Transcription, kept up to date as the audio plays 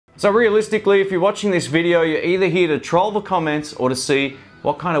So realistically, if you're watching this video, you're either here to troll the comments or to see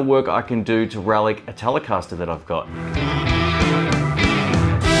what kind of work I can do to Relic a Telecaster that I've got.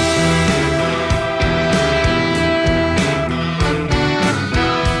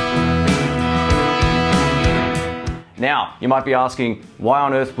 Now, you might be asking, why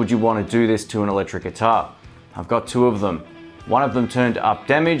on earth would you want to do this to an electric guitar? I've got two of them. One of them turned up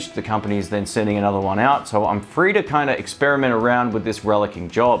damaged, the company is then sending another one out, so I'm free to kind of experiment around with this relicing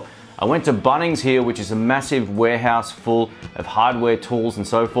job. I went to Bunnings here, which is a massive warehouse full of hardware, tools and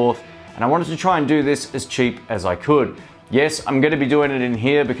so forth, and I wanted to try and do this as cheap as I could. Yes, I'm going to be doing it in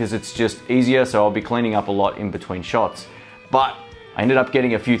here because it's just easier, so I'll be cleaning up a lot in between shots. But I ended up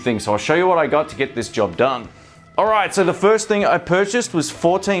getting a few things, so I'll show you what I got to get this job done. Alright, so the first thing I purchased was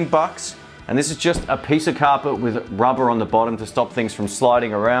 14 bucks. And this is just a piece of carpet with rubber on the bottom to stop things from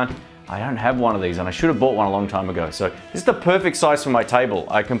sliding around. I don't have one of these and I should have bought one a long time ago. So this is the perfect size for my table.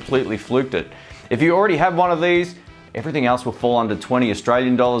 I completely fluked it. If you already have one of these, everything else will fall under 20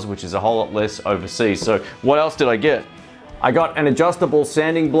 Australian dollars, which is a whole lot less overseas. So what else did I get? I got an adjustable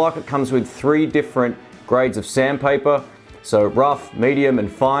sanding block. It comes with 3 different grades of sandpaper. So rough, medium and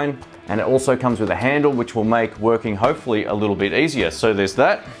fine. And it also comes with a handle, which will make working hopefully a little bit easier. So there's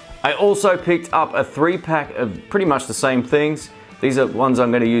that. I also picked up a 3-pack of pretty much the same things. These are ones I'm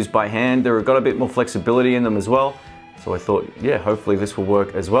going to use by hand. They've got a bit more flexibility in them as well. So I thought, yeah, hopefully this will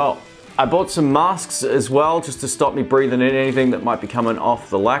work as well. I bought some masks as well, just to stop me breathing in anything that might be coming off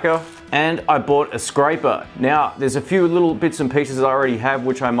the lacquer. And I bought a scraper. Now, there's a few little bits and pieces I already have,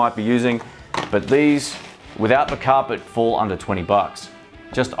 which I might be using, but these, without the carpet, fall under 20 bucks.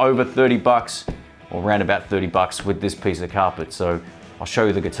 Just over 30 bucks, or around about 30 bucks with this piece of carpet. So I'll show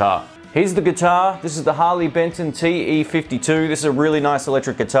you the guitar. Here's the guitar. This is the Harley Benton TE-52. This is a really nice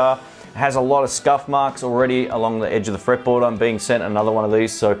electric guitar. It has a lot of scuff marks already along the edge of the fretboard. I'm being sent another one of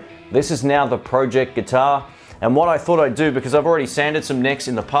these. So this is now the project guitar. And what I thought I'd do, because I've already sanded some necks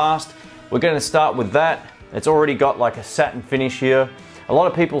in the past, we're going to start with that. It's already got like a satin finish here. A lot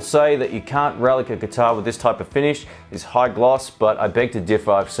of people say that you can't relic a guitar with this type of finish. It's high gloss, but I beg to differ.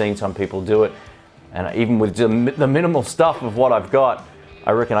 I've seen some people do it. And even with the minimal stuff of what I've got,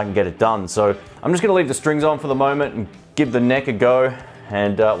 I reckon I can get it done. So I'm just gonna leave the strings on for the moment and give the neck a go,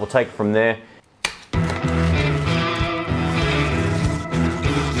 and we'll take it from there.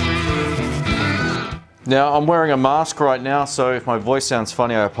 Now I'm wearing a mask right now, so if my voice sounds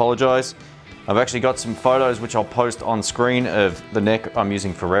funny, I apologize. I've actually got some photos which I'll post on screen of the neck I'm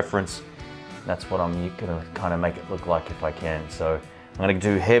using for reference. That's what I'm gonna kind of make it look like if I can. So I'm gonna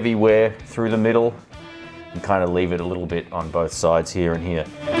do heavy wear through the middle and kind of leave it a little bit on both sides here and here.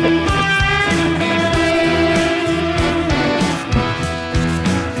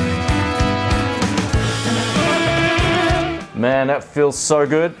 Man, that feels so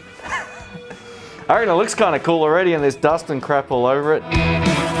good. I reckon it looks kind of cool already, and there's dust and crap all over it.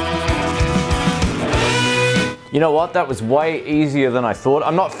 You know what? That was way easier than I thought.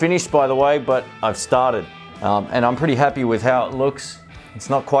 I'm not finished, by the way, but I've started. And I'm pretty happy with how it looks. It's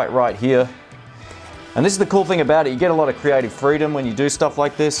not quite right here. And this is the cool thing about it. You get a lot of creative freedom when you do stuff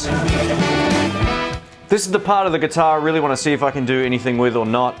like this. This is the part of the guitar I really want to see if I can do anything with or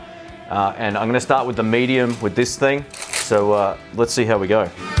not. And I'm going to start with the medium with this thing. So let's see how we go.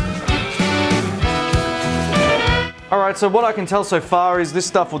 Alright, so what I can tell so far is this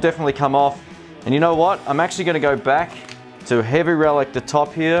stuff will definitely come off. And you know what? I'm actually going to go back to heavy relic the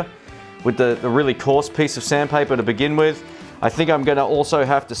top here with the really coarse piece of sandpaper to begin with. I think I'm going to also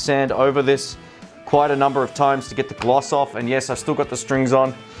have to sand over this quite a number of times to get the gloss off. And yes, I've still got the strings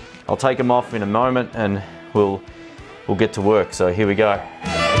on. I'll take them off in a moment and we'll get to work. So here we go.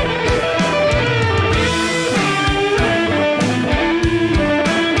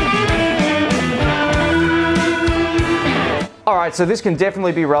 Alright, so this can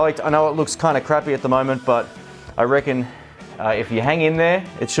definitely be reliced. I know it looks kind of crappy at the moment, but I reckon if you hang in there,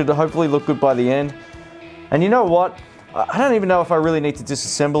 it should hopefully look good by the end. And you know what? I don't even know if I really need to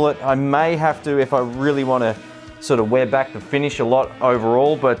disassemble it. I may have to if I really want to sort of wear back the finish a lot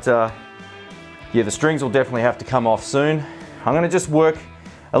overall, but yeah, the strings will definitely have to come off soon. I'm going to just work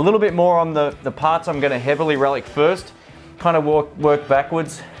a little bit more on the parts I'm going to heavily relic first, kind of work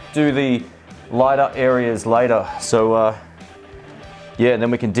backwards, do the lighter areas later. So yeah, and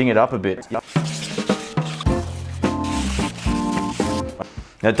then we can ding it up a bit.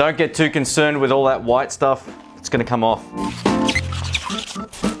 Now don't get too concerned with all that white stuff. It's going to come off.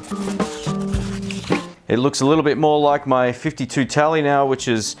 It looks a little bit more like my 52 Tele now, which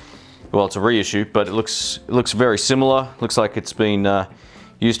is, well, it's a reissue, but it looks very similar. Looks like it's been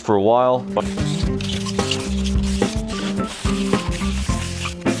used for a while.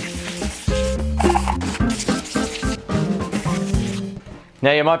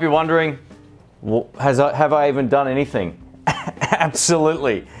 Now you might be wondering, have I even done anything?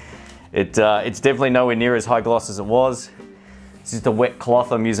 Absolutely. It's definitely nowhere near as high gloss as it was. This is the wet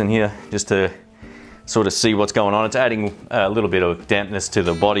cloth I'm using here just to sort of see what's going on. It's adding a little bit of dampness to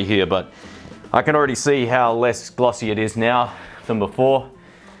the body here, but I can already see how less glossy it is now than before,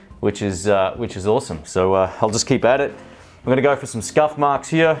 which is awesome. So I'll just keep at it. I'm gonna go for some scuff marks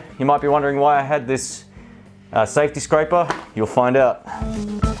here. You might be wondering why I had this safety scraper. You'll find out.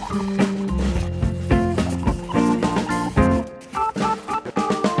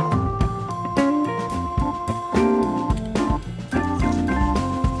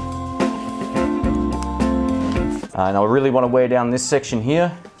 And I really want to wear down this section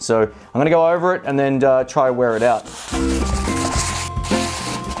here. So I'm going to go over it and then try to wear it out.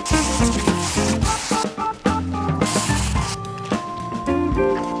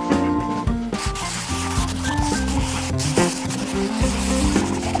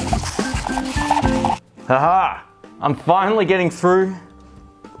 Haha! I'm finally getting through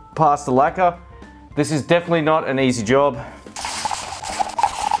past the lacquer. This is definitely not an easy job.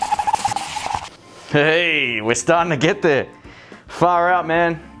 Hey, we're starting to get there. Far out,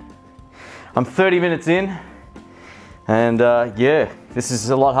 man. I'm 30 minutes in, and yeah, this is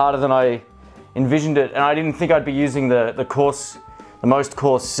a lot harder than I envisioned it, and I didn't think I'd be using the most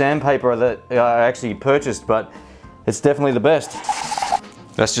coarse sandpaper that I actually purchased, but it's definitely the best.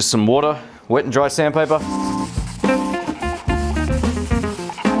 That's just some water, wet and dry sandpaper.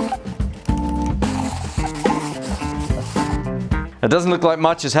 It doesn't look like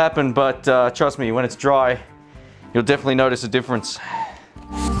much has happened, but trust me, when it's dry, you'll definitely notice a difference.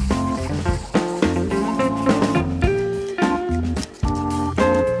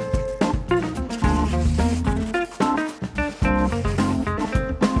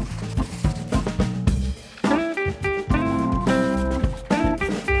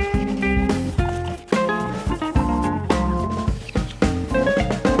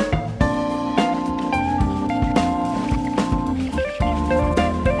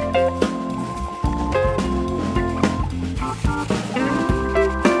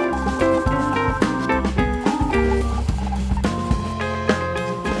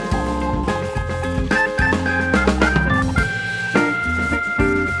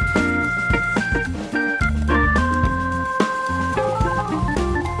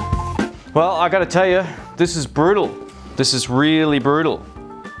 Well, I gotta tell you, this is brutal. This is really brutal.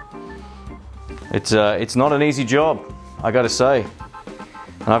 It's not an easy job, I gotta say.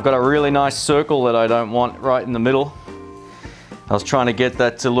 And I've got a really nice circle that I don't want right in the middle. I was trying to get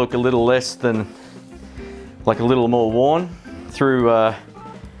that to look a little less than, like a little more worn through,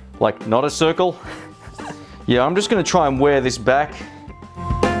 like not a circle. Yeah, I'm just gonna try and wear this back.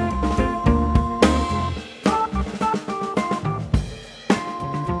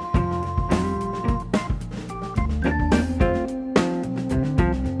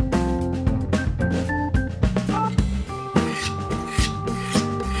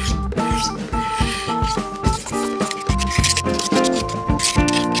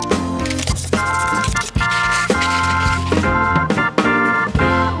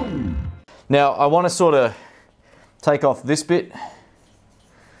 Now I want to sort of take off this bit.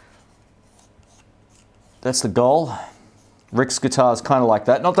 That's the goal. Rick's guitar is kind of like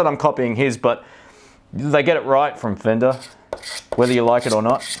that. Not that I'm copying his, but they get it right from Fender, whether you like it or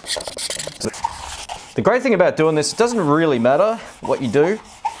not. The great thing about doing this, it doesn't really matter what you do.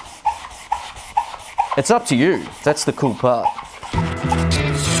 It's up to you. That's the cool part.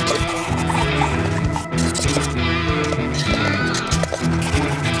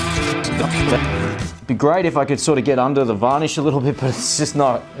 It'd be great if I could sort of get under the varnish a little bit, but it's just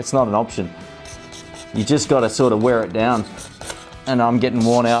not, it's not an option. You just got to sort of wear it down, and I'm getting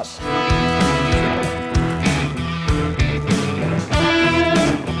worn out.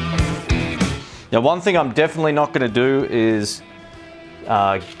 Now, one thing I'm definitely not going to do is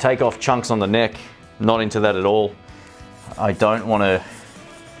take off chunks on the neck. Not into that at all. I just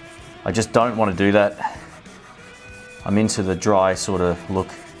don't want to do that. I'm into the dry sort of look.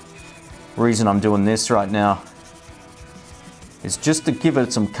 Reason I'm doing this right now is just to give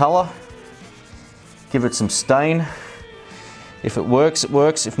it some color, give it some stain. If it works, it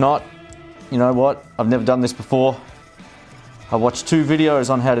works. If not, you know what? I've never done this before. I watched 2 videos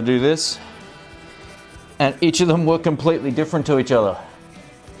on how to do this, and each of them were completely different to each other.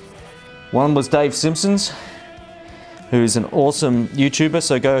 One was Dave Simpson's, who's an awesome YouTuber,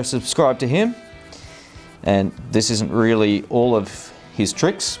 so go subscribe to him. And this isn't really all of his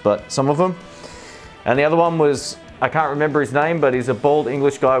tricks, but some of them. And the other one was, I can't remember his name, but he's a bald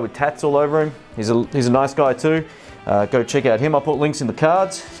English guy with tats all over him. He's a nice guy too. Go check out him. I'll put links in the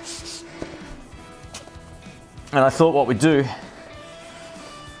cards. And I thought what we'd do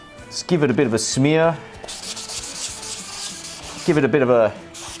is give it a bit of a smear. Give it a bit of a,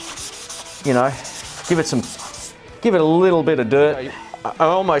 you know, give it a little bit of dirt. I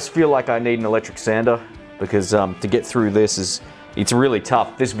almost feel like I need an electric sander because to get through this it's really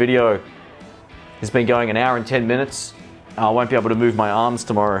tough. This video has been going 1 hour and 10 minutes. I won't be able to move my arms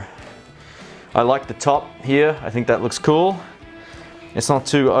tomorrow. I like the top here. I think that looks cool. It's not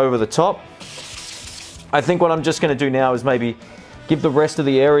too over the top. I think what I'm just going to do now is maybe give the rest of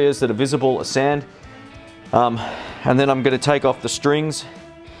the areas that are visible a sand. And then I'm going to take off the strings,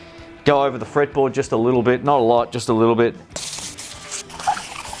 go over the fretboard just a little bit, not a lot, just a little bit.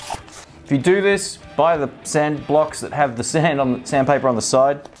 If you do this, buy the sand blocks that have the sandpaper on the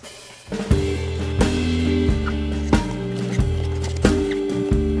side.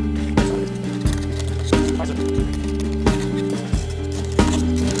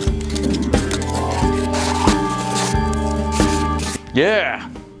 Yeah,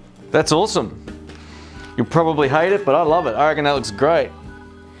 that's awesome. You'll probably hate it, but I love it. I reckon that looks great.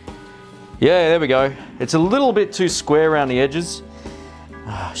 Yeah, there we go. It's a little bit too square around the edges.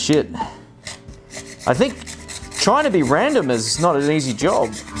 Ah, shit. I think trying to be random is not an easy job.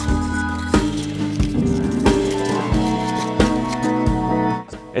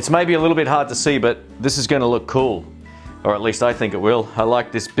 It's maybe a little bit hard to see, but this is going to look cool. Or at least I think it will. I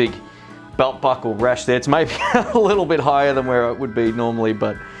like this big belt buckle rash there. It's maybe a little bit higher than where it would be normally,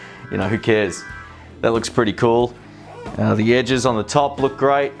 but you know, who cares? That looks pretty cool. The edges on the top look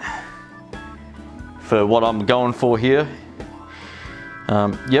great for what I'm going for here.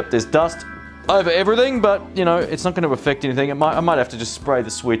 Yep, there's dust over everything, but you know, it's not going to affect anything. I might have to just spray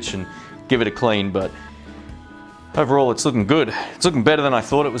the switch and give it a clean, but overall it's looking good. It's looking better than I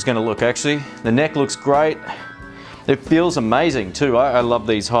thought it was going to look, actually. The neck looks great. It feels amazing too. I love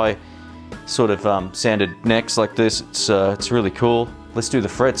these high sort of sanded necks like this. It's really cool. Let's do the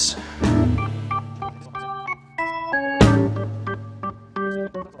frets.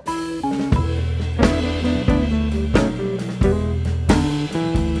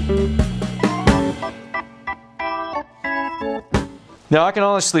 Now I can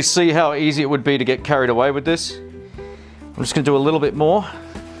honestly see how easy it would be to get carried away with this. I'm just going to do a little bit more.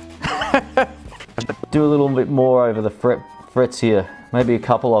 Do a little bit more over the frets here. Maybe a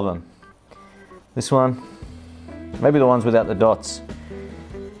couple of them. This one. Maybe the ones without the dots.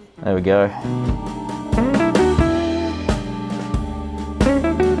 There we go.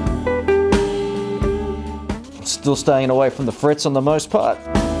 Still staying away from the frets on the most part.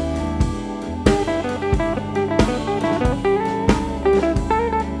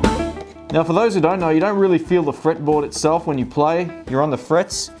 Now for those who don't know, you don't really feel the fretboard itself when you play. You're on the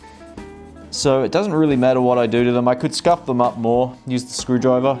frets, so it doesn't really matter what I do to them. I could scuff them up more, use the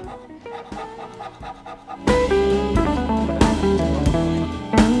screwdriver.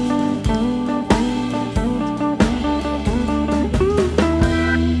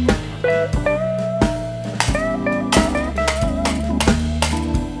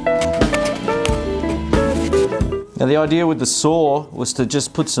 Now the idea with the saw was to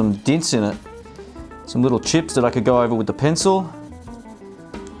just put some dents in it, some little chips that I could go over with the pencil,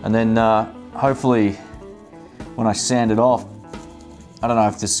 and then hopefully when I sand it off, I don't know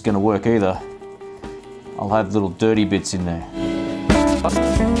if this is going to work either, I'll have little dirty bits in there.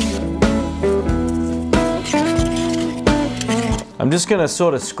 I'm just going to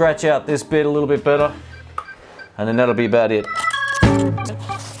sort of scratch out this bit a little bit better, and then that'll be about it.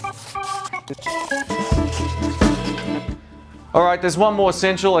 Alright, there's one more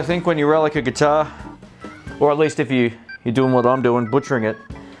essential I think when you relic a guitar, or at least if you're doing what I'm doing, butchering it.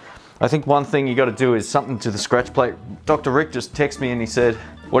 I think one thing you got to do is something to the scratch plate. Dr. Rick just texted me and he said,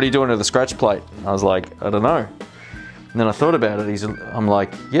 "What are you doing to the scratch plate?" I was like, I don't know. And then I thought about it. I'm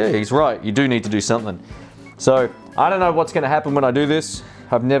like, yeah, he's right. You do need to do something. So I don't know what's going to happen when I do this.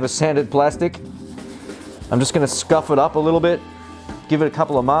 I've never sanded plastic. I'm just going to scuff it up a little bit, give it a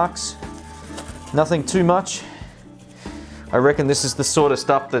couple of marks. Nothing too much. I reckon this is the sort of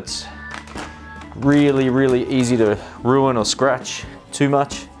stuff that's really, really easy to ruin or scratch too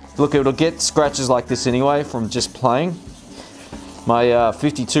much. Look, it'll get scratches like this anyway from just playing. My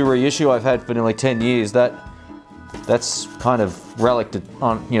 52 reissue I've had for nearly 10 years, that's kind of reliced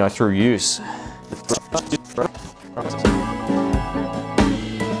on, you know, through use.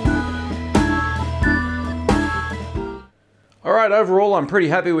 Alright, overall I'm pretty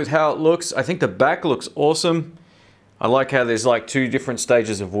happy with how it looks. I think the back looks awesome. I like how there's like two different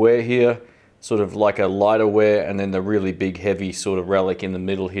stages of wear here. sort of like a lighter wear, and then the really big heavy sort of Relic in the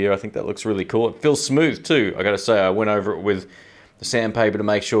middle here. I think that looks really cool. It feels smooth too. I gotta say, I went over it with the sandpaper to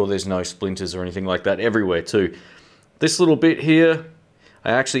make sure there's no splinters or anything like that everywhere too. This little bit here,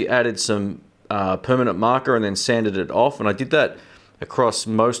 I actually added some permanent marker and then sanded it off, and I did that across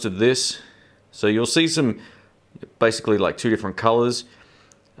most of this. So you'll see some, basically like two different colors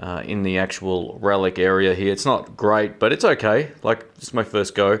in the actual Relic area here. It's not great, but it's okay. Like, it's my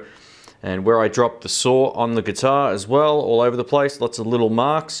first go. And where I dropped the saw on the guitar as well, all over the place, lots of little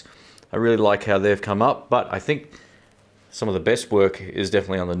marks. I really like how they've come up, but I think some of the best work is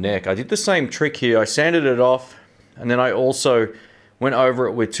definitely on the neck. I did the same trick here. I sanded it off, and then I also went over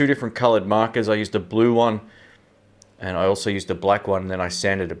it with two different colored markers. I used a blue one, and I also used a black one, and then I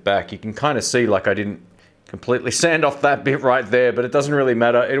sanded it back. You can kind of see like I didn't completely sand off that bit right there, but it doesn't really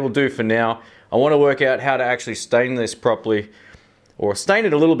matter. It will do for now. I want to work out how to actually stain this properly, or stain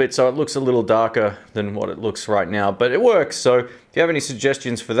it a little bit so it looks a little darker than what it looks right now, but it works. So if you have any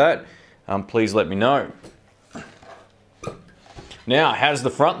suggestions for that, please let me know. Now, how does the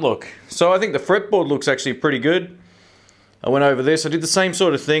front look? So I think the fretboard looks actually pretty good. I went over this. I did the same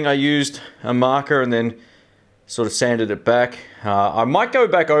sort of thing. I used a marker and then sort of sanded it back. I might go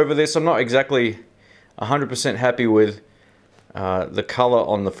back over this. I'm not exactly 100% happy with the color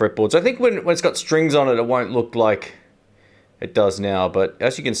on the fretboards. I think when it's got strings on it, it won't look like it does now, but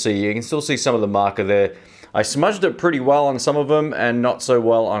as you can see, you can still see some of the marker there. I smudged it pretty well on some of them and not so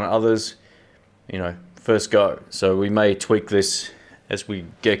well on others, you know, first go. So we may tweak this as we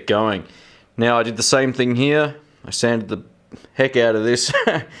get going. Now, I did the same thing here. I sanded the heck out of this,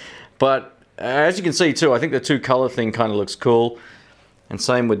 but as you can see too, I think the two color thing kind of looks cool, and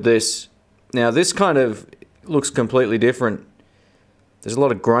same with this. Now, this kind of looks completely different. There's a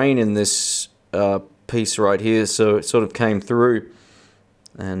lot of grain in this piece right here, so it sort of came through,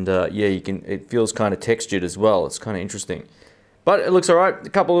 and yeah, it feels kind of textured as well. It's kind of interesting, but it looks all right. A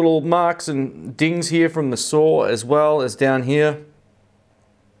couple little marks and dings here from the saw as well as down here.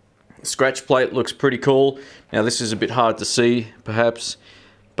 Scratch plate looks pretty cool. Now, this is a bit hard to see perhaps,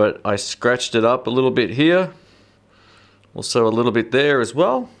 but I scratched it up a little bit here, also a little bit there as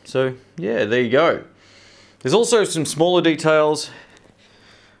well. So yeah, there you go. There's also some smaller details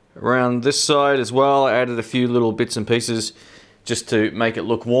around this side as well. I added a few little bits and pieces just to make it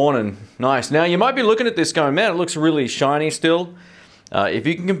look worn and nice. Now, you might be looking at this going, man, it looks really shiny still. If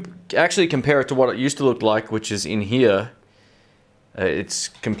you can actually compare it to what it used to look like, which is in here, it's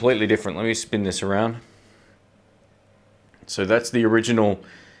completely different. Let me spin this around. So that's the original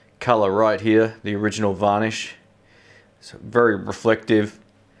color right here, the original varnish. It's very reflective,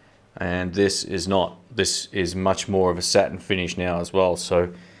 and this is not. This is much more of a satin finish now as well.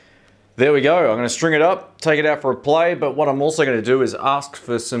 So there we go. I'm going to string it up, take it out for a play, but what I'm also going to do is ask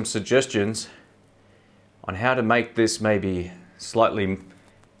for some suggestions on how to make this maybe slightly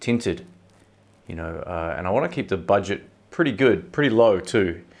tinted, you know, and I want to keep the budget pretty good, pretty low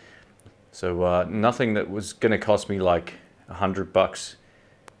too. So nothing that was going to cost me like $100.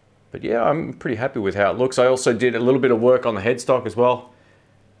 But yeah, I'm pretty happy with how it looks. I also did a little bit of work on the headstock as well,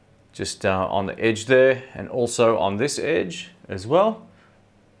 just on the edge there, and also on this edge as well,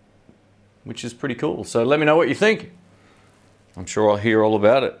 which is pretty cool. So let me know what you think. I'm sure I'll hear all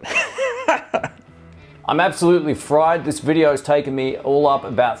about it. I'm absolutely fried. This video has taken me all up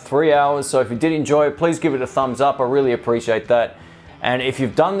about 3 hours, so if you did enjoy it, please give it a thumbs up. I really appreciate that. And if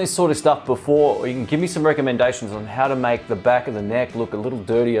you've done this sort of stuff before, or you can give me some recommendations on how to make the back of the neck look a little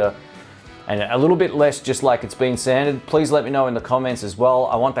dirtier and a little bit less just like it's been sanded, please let me know in the comments as well.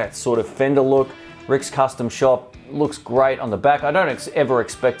 I want that sort of fender look. Rick's Custom Shop looks great on the back. I don't ever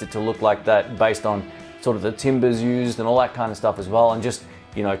expect it to look like that based on sort of the timbers used and all that kind of stuff as well. And just,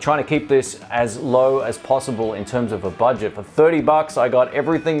 you know, trying to keep this as low as possible in terms of a budget. For 30 bucks, I got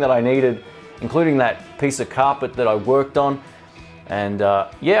everything that I needed, including that piece of carpet that I worked on. And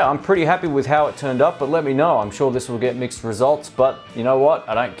yeah, I'm pretty happy with how it turned up, but let me know. I'm sure this will get mixed results, but you know what?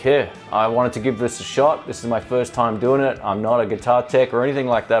 I don't care. I wanted to give this a shot. This is my first time doing it. I'm not a guitar tech or anything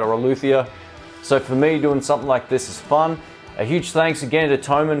like that, or a luthier. So for me, doing something like this is fun. A huge thanks again to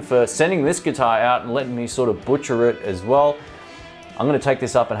Toman for sending this guitar out and letting me sort of butcher it as well. I'm going to take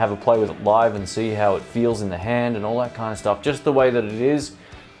this up and have a play with it live and see how it feels in the hand and all that kind of stuff, just the way that it is.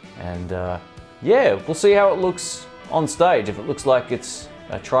 And yeah, we'll see how it looks on stage, if it looks like it's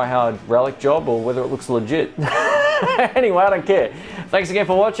a try-hard Relic job or whether it looks legit. Anyway, I don't care. Thanks again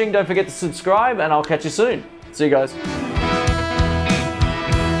for watching. Don't forget to subscribe, and I'll catch you soon. See you guys.